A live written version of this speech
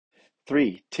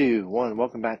Three, two, one.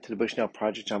 Welcome back to the Bushnell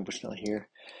Project. John Bushnell here,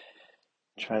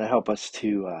 trying to help us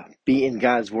to be in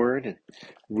God's Word and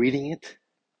reading it,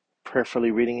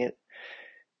 prayerfully reading it,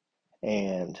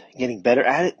 and getting better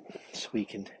at it so we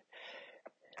can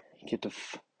get the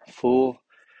full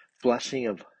blessing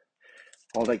of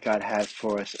all that God has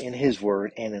for us in His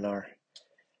Word and in our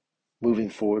moving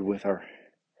forward with our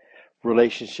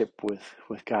relationship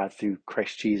with God through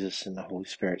Christ Jesus and the Holy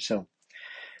Spirit. So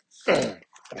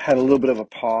I've had a little bit of a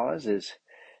pause as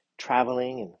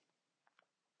traveling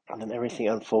and then everything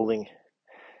unfolding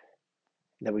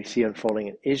that we see unfolding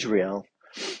in Israel.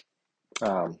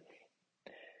 Um,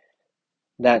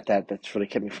 that's really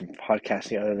kept me from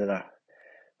podcasting, other than I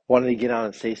wanted to get on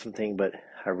and say something, but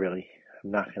I'm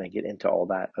not going to get into all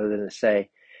that, other than to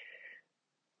say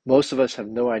most of us have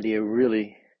no idea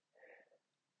really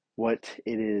what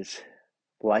it is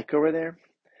like over there.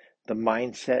 The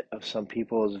mindset of some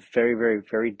people is very, very,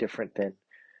 very different than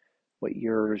what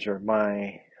yours or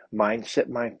my mindset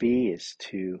might be as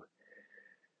to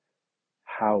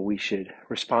how we should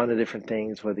respond to different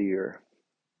things,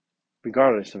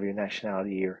 regardless of your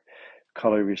nationality, your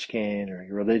color of your skin, or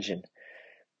your religion.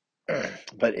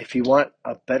 But if you want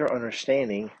a better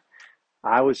understanding,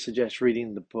 I would suggest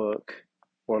reading the book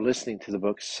or listening to the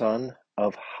book Son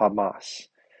of Hamas.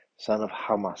 Son of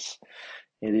Hamas.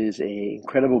 It is an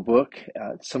incredible book.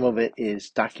 Some of it is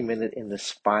documented in the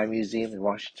Spy Museum in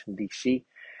Washington, D.C.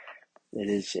 It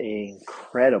is an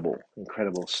incredible,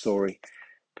 incredible story.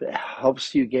 But it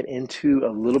helps you get into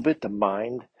a little bit the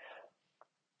mind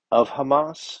of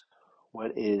Hamas,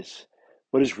 what is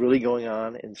really going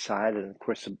on inside. And of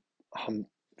course,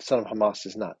 Son of Hamas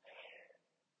is not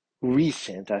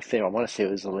recent. I want to say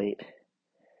it was the late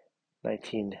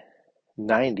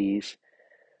 1990s,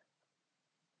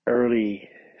 early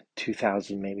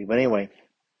 2000 maybe. But anyway,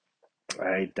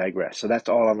 I digress. So that's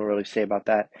all I'm gonna really say about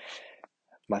that.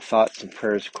 My thoughts and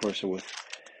prayers, of course, are with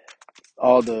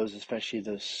all those, especially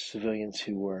those civilians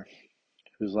whose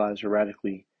lives were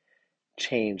radically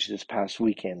changed this past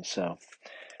weekend. So,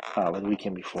 or the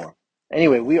weekend before.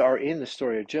 Anyway, we are in the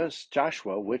story of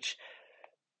Joshua, which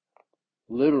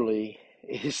literally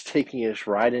is taking us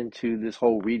right into this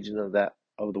whole region of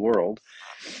the world,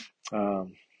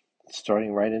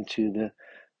 starting right into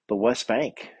the West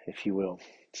Bank, if you will.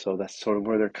 So that's sort of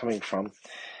where they're coming from.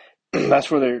 That's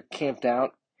where they're camped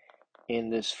out in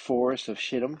this forest of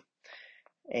Shittim,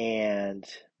 and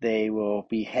they will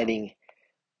be heading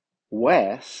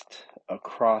west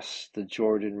across the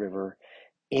Jordan River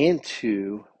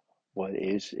into what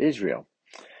is Israel,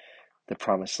 the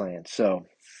Promised Land. So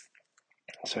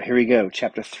here we go,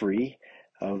 chapter 3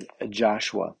 of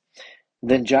Joshua.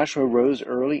 Then Joshua rose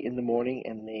early in the morning,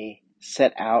 and they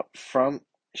set out from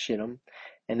Shittim,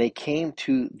 and they came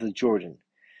to the Jordan,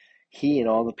 he and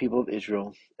all the people of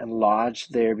Israel, and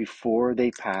lodged there before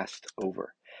they passed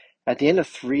over. At the end of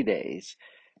 3 days,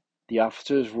 the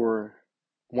officers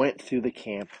went through the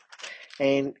camp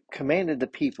and commanded the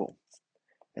people,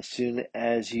 as soon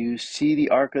as you see the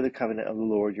ark of the covenant of the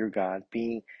Lord your God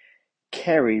being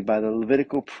carried by the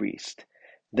Levitical priest,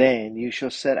 then you shall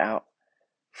set out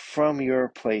from your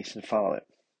place and follow it.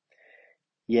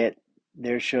 Yet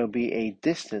there shall be a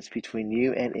distance between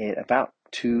you and it, about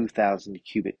 2,000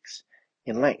 cubits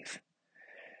in length.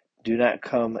 Do not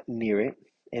come near it,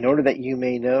 in order that you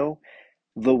may know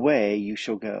the way you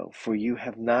shall go, for you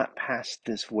have not passed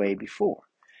this way before.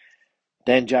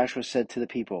 Then Joshua said to the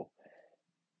people,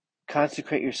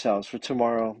 consecrate yourselves, for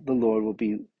tomorrow the Lord will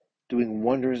be doing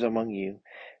wonders among you.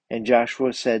 And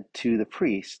Joshua said to the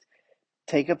priest,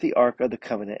 take up the ark of the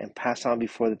covenant and pass on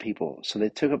before the people. So they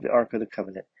took up the ark of the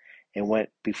covenant and went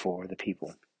before the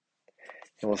people.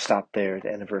 And we'll stop there at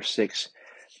the end of verse 6.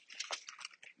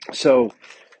 So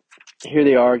here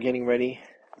they are getting ready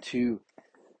to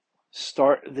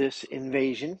start this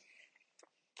invasion,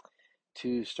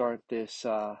 to start this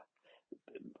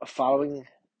following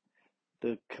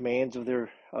the commands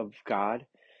of God,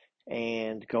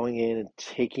 and going in and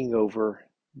taking over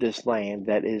this land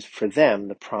that is for them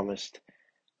the promised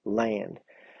land.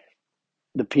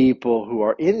 The people who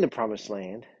are in the promised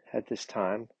land at this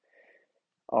time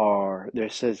there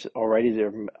says already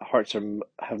their hearts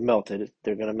have melted.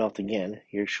 They're going to melt again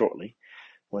here shortly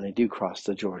when they do cross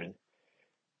the Jordan.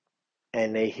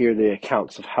 And they hear the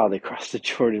accounts of how they crossed the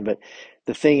Jordan. But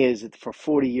the thing is that for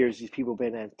 40 years, these people have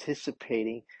been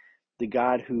anticipating the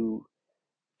God who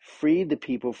freed the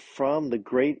people from the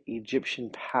great Egyptian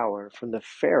power, from the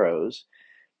pharaohs,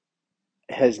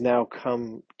 has now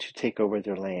come to take over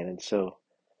their land. And so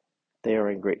they are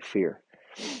in great fear.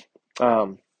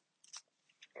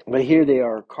 But here they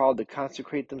are called to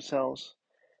consecrate themselves.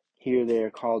 here they are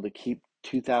called to keep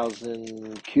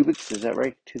 2,000 cubits. Is that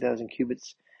right? 2,000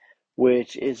 cubits,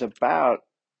 which is about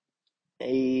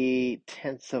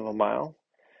 8/10 of a mile,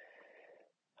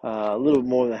 a little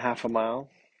more than half a mile.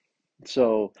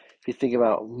 So if you think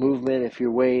about movement, if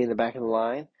you're way in the back of the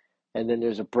line, and then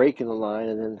there's a break in the line,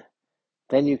 and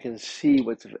then you can see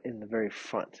what's in the very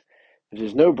front. If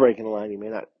there's no break in the line, you may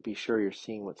not be sure you're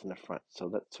seeing what's in the front. So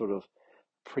that's sort of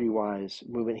pretty wise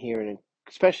movement here, and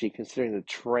especially considering the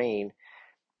terrain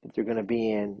that they're going to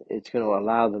be in, it's going to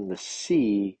allow them to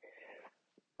see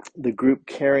the group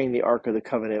carrying the Ark of the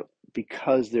Covenant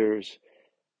because there's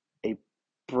a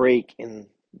break in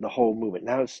the whole movement.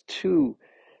 Now it's 2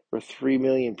 or 3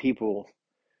 million people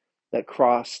that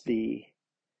crossed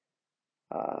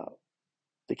uh,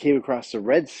 came across the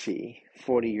Red Sea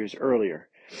 40 years earlier.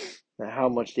 Now, how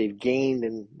much they've gained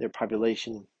in their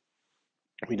population,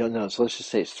 we don't know. So let's just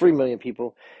say it's 3 million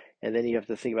people, and then you have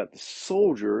to think about the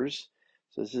soldiers.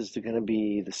 So this is going to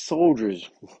be the soldiers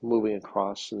moving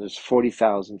across, and there's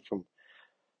 40,000 from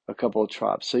a couple of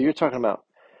tribes. So you're talking about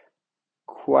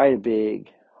quite a big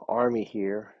army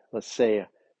here. Let's say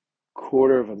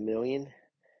 250,000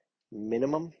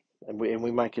 minimum, and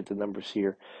we might get the numbers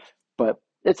here, but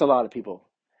it's a lot of people.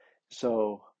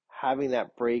 So having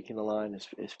that break in the line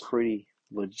is pretty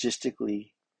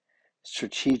logistically,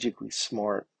 strategically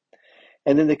smart.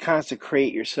 And then to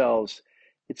consecrate yourselves,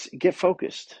 it's get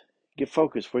focused. Get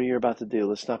focused. What are you about to do?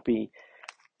 Let's not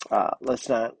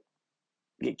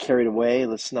get carried away.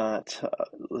 Let's not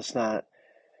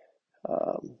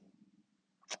um,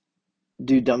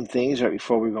 do dumb things right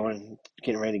before we're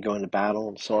getting ready to go into battle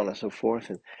and so on and so forth.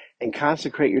 And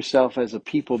consecrate yourself as a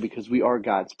people because we are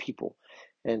God's people.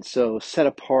 And so set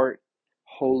apart,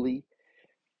 holy,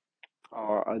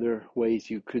 are other ways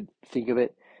you could think of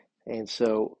it. And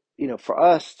so, for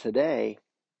us today,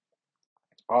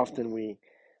 often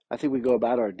I think we go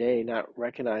about our day not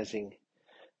recognizing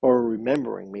or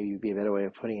remembering, maybe would be a better way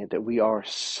of putting it, that we are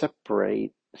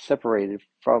separated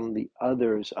from the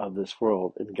others of this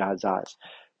world in God's eyes.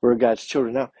 We're God's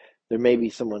children. Now, there may be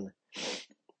someone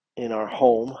in our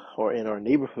home or in our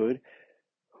neighborhood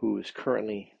who is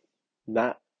currently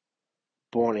not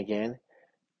born again,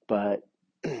 but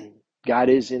God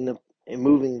is in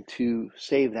moving to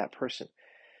save that person.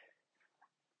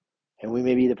 And we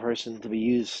may be the person to be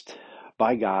used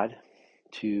by God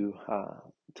to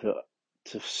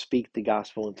speak the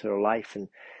gospel into their life and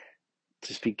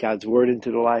to speak God's word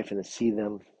into their life and to see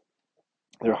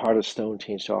their heart of stone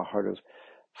changed to a heart of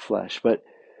flesh. But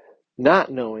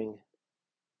not knowing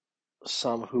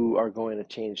some who are going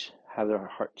to have their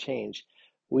heart changed,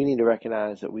 we need to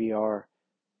recognize that we are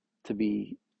to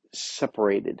be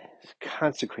separated,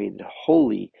 consecrated,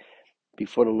 holy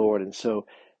before the Lord. And so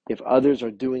if others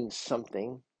are doing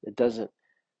something, it doesn't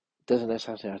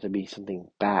necessarily have to be something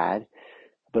bad,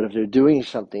 but if they're doing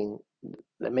something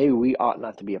that maybe we ought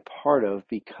not to be a part of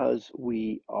because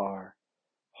we are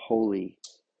holy,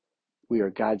 we are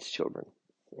God's children.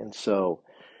 And so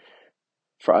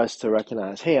for us to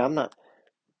recognize, hey, I'm not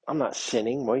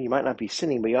sinning. Well, you might not be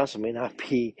sinning, but you also may not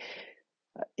be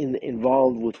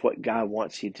involved with what God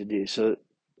wants you to do. So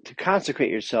to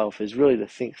consecrate yourself is really to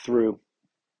think through,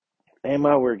 am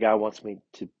I where God wants me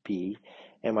to be?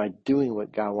 Am I doing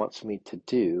what God wants me to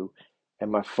do?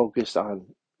 Am I focused on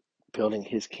building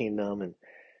his kingdom and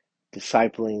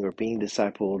discipling or being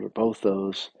discipled or both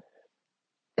those?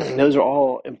 Those are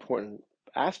all important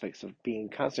aspects of being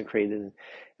consecrated.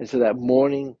 And so that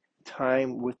morning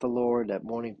time with the Lord, that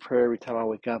morning prayer, every time I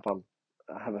wake up,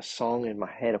 I have a song in my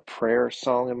head, a prayer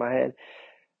song in my head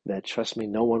that, trust me,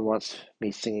 no one wants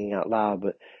me singing out loud,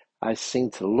 but I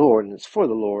sing to the Lord, and it's for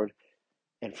the Lord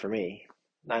and for me,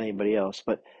 not anybody else.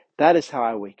 But that is how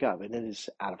I wake up, and it is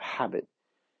out of habit.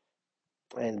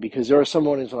 And because there are some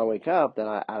mornings when I wake up that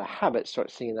I, out of habit,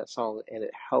 start singing that song, and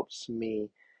it helps me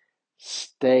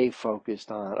stay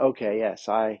focused on, okay, yes,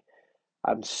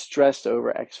 I'm stressed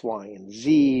over X, Y, and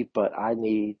Z, but I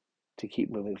need to keep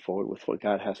moving forward with what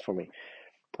God has for me.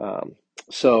 Um,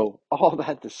 so all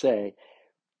that to say,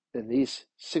 in these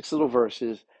 6 little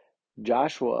verses,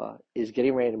 Joshua is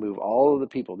getting ready to move all of the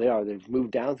people. They've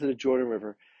moved down to the Jordan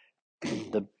River.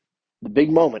 the The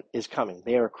big moment is coming.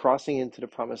 They are crossing into the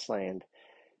promised land.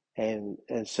 And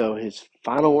so his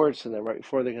final words to them right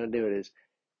before they're going to do it is,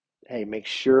 hey, make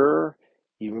sure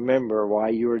you remember why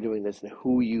you are doing this and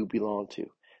who you belong to.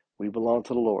 We belong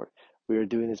to the Lord. We are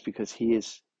doing this because he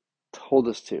has told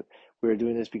us to. We are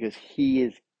doing this because he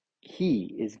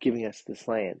is giving us this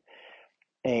land.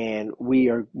 And we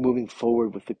are moving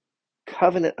forward with the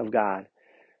covenant of God,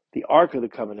 the ark of the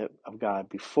covenant of God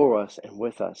before us and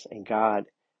with us, and God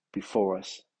before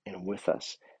us and with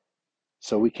us.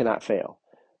 So we cannot fail,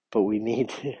 but we need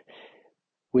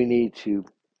to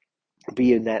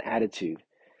be in that attitude.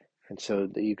 And so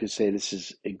that you could say this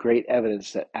is a great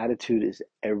evidence that attitude is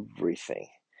everything.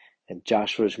 And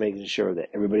Joshua is making sure that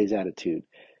everybody's attitude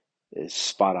is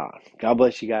spot on. God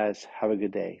bless you guys. Have a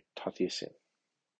good day. Talk to you soon.